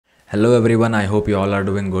Hello everyone, I hope you all are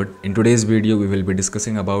doing good. In today's video, we will be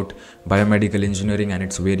discussing about biomedical engineering and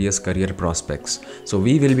its various career prospects. So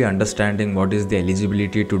we will be understanding what is the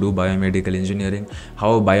eligibility to do biomedical engineering,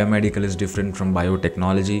 how biomedical is different from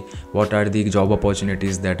biotechnology, what are the job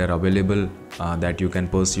opportunities that are available that you can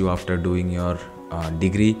pursue after doing your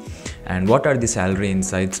degree, and what are the salary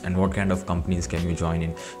insights and what kind of companies can you join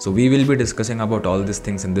in. So we will be discussing about all these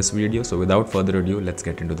things in this video. So without further ado, let's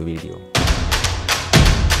get into the video.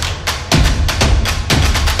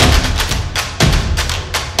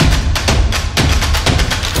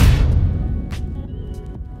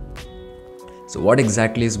 So what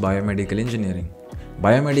exactly is biomedical engineering?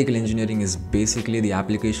 Biomedical engineering is basically the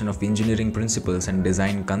application of engineering principles and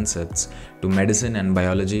design concepts to medicine and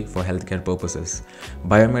biology for healthcare purposes.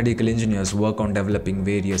 Biomedical engineers work on developing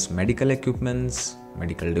various medical equipments,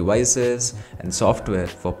 medical devices, and software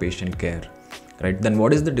for patient care. Right? Then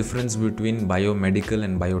what is the difference between biomedical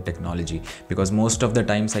and biotechnology? Because most of the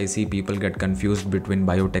times I see people get confused between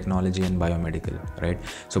biotechnology and biomedical, right?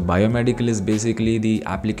 So biomedical is basically the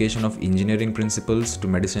application of engineering principles to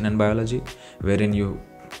medicine and biology, wherein you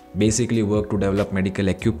basically work to develop medical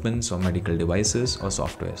equipments or medical devices or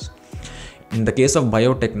softwares. In the case of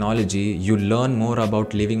biotechnology, you learn more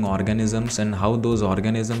about living organisms and how those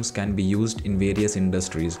organisms can be used in various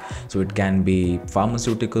industries. So it can be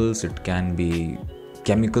pharmaceuticals, it can be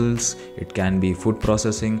chemicals, it can be food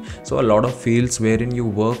processing. So a lot of fields wherein you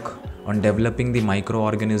work on developing the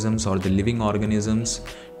microorganisms or the living organisms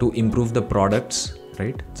to improve the products.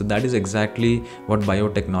 Right? So that is exactly what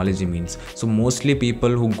biotechnology means. So mostly people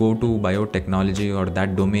who go to biotechnology or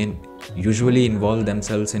that domain usually involve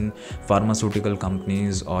themselves in pharmaceutical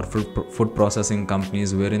companies or food processing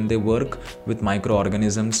companies wherein they work with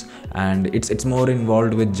microorganisms, and it's more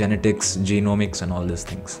involved with genetics, genomics and all these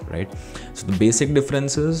things, right? So the basic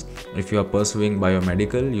difference is, if you are pursuing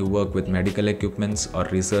biomedical, you work with medical equipments or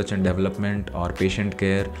research and development or patient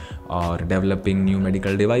care or developing new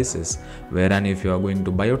medical devices, whereas if you are going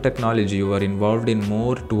to biotechnology, you are involved in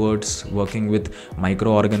more towards working with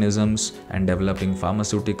microorganisms and developing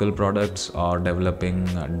pharmaceutical products or developing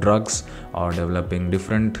drugs or developing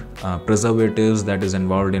different preservatives that is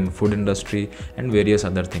involved in food industry and various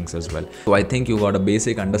other things as well. So I think you got a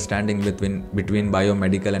basic understanding between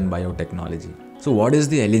biomedical and biotechnology. So what is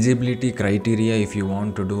the eligibility criteria if you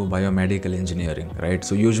want to do biomedical engineering, right?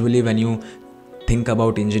 So usually when you think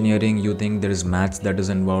about engineering, you think there is maths that is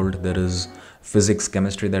involved, there is physics,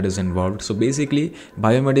 chemistry that is involved. So basically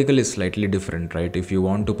biomedical is slightly different, right? If you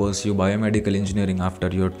want to pursue biomedical engineering after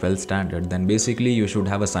your 12th standard, then basically you should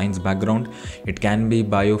have a science background. It can be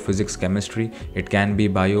biophysics, chemistry, it can be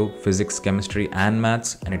biophysics, chemistry and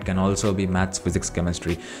maths, and it can also be maths, physics,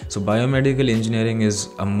 chemistry. So biomedical engineering is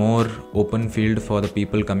a more open field for the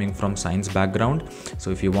people coming from science background. So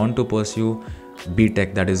if you want to pursue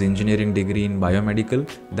BTech, that is engineering degree in biomedical,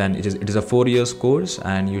 then it is a 4 years course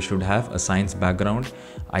and you should have a science background,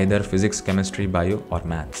 either physics, chemistry, bio or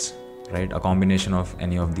maths, right? A combination of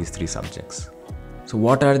any of these three subjects. So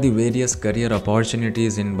what are the various career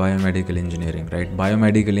opportunities in biomedical engineering, right?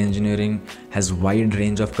 Biomedical engineering has wide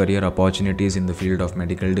range of career opportunities in the field of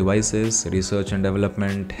medical devices, research and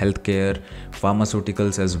development, healthcare,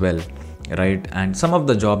 pharmaceuticals as well, right? And some of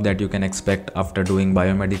the job that you can expect after doing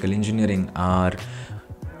biomedical engineering are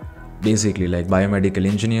basically like biomedical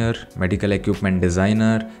engineer, medical equipment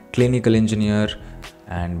designer, clinical engineer,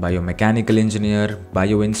 and biomechanical engineer,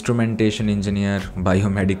 bioinstrumentation engineer,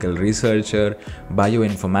 biomedical researcher,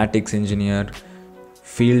 bioinformatics engineer,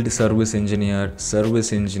 field service engineer,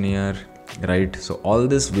 service engineer, right? So all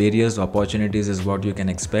these various opportunities is what you can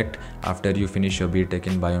expect after you finish your BTech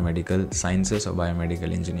in biomedical sciences or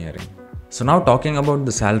biomedical engineering. So now talking about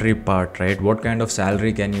the salary part, right? What kind of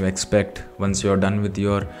salary can you expect once you're done with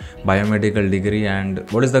your biomedical degree, and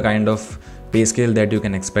what is the kind of pay scale that you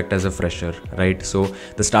can expect as a fresher, right? So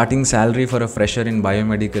the starting salary for a fresher in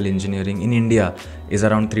biomedical engineering in India is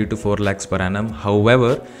around 3 to 4 lakhs per annum.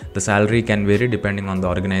 However, the salary can vary depending on the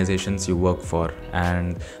organizations you work for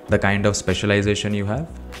and the kind of specialization you have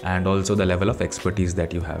and also the level of expertise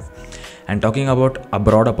that you have. And talking about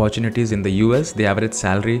abroad opportunities in the US, the average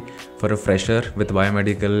salary for a fresher with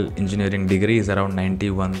biomedical engineering degree is around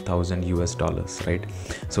 $91,000, right?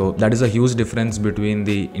 So that is a huge difference between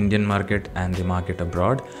the Indian market and the market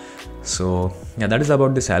abroad. So yeah, that is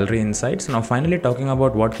about the salary insights. Now finally talking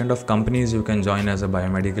about what kind of companies you can join as a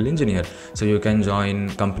biomedical engineer. So you can join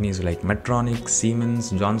companies like Medtronic,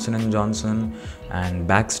 Siemens, Johnson & Johnson and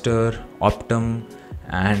Baxter, Optum,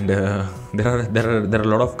 and there are a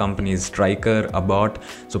lot of companies, Striker, About,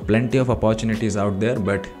 so plenty of opportunities out there,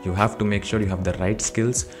 but you have to make sure you have the right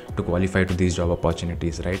skills to qualify to these job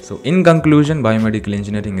opportunities, right? So in conclusion, biomedical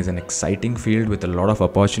engineering is an exciting field with a lot of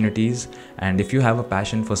opportunities, and if you have a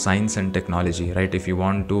passion for science and technology, right, if you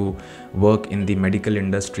want to work in the medical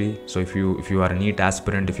industry, so if you are a NEET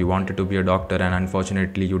aspirant, if you wanted to be a doctor and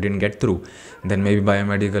unfortunately you didn't get through, then maybe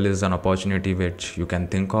biomedical is an opportunity which you can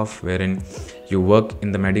think of, wherein you work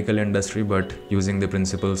in the medical industry but using the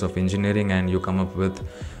principles of engineering, and you come up with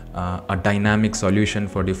a dynamic solution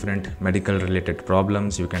for different medical related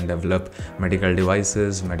problems. You can develop medical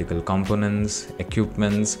devices, medical components,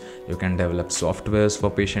 equipments, you can develop softwares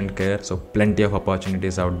for patient care, so plenty of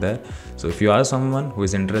opportunities out there. So if you are someone who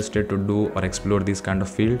is interested to do or explore this kind of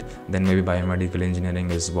field, then maybe biomedical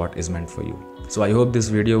engineering is what is meant for you. So I hope this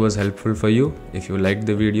video was helpful for you. If you liked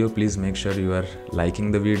the video, please make sure you are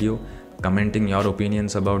liking the video, commenting your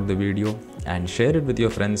opinions about the video, and share it with your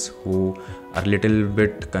friends who are a little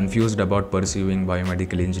bit confused about pursuing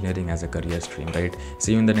biomedical engineering as a career stream, right?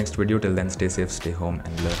 See you in the next video. Till then, stay safe, stay home,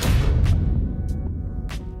 and learn.